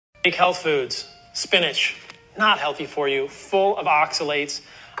Fake health foods. Spinach, not healthy for you, full of oxalates.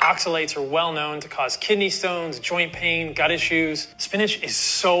 Oxalates are well known to cause kidney stones, joint pain, gut issues. Spinach is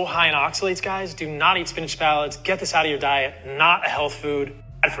so high in oxalates, guys. Do not eat spinach salads. Get this out of your diet. Not a health food.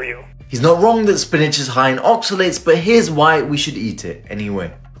 Bad for you. He's not wrong that spinach is high in oxalates, but here's why we should eat it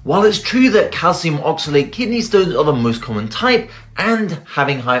anyway. While it's true that calcium oxalate kidney stones are the most common type, and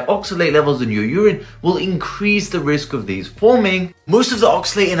having high oxalate levels in your urine will increase the risk of these forming, most of the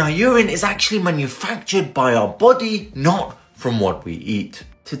oxalate in our urine is actually manufactured by our body, not from what we eat.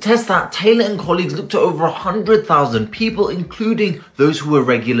 To test that, Taylor and colleagues looked at over 100,000 people, including those who were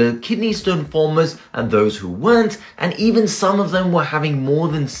regular kidney stone formers and those who weren't, and even some of them were having more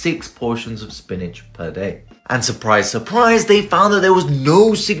than 6 portions of spinach per day. And surprise, surprise, they found that there was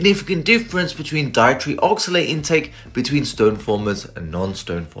no significant difference between dietary oxalate intake between stone formers and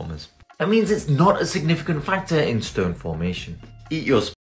non-stone formers. That means it's not a significant factor in stone formation. Eat your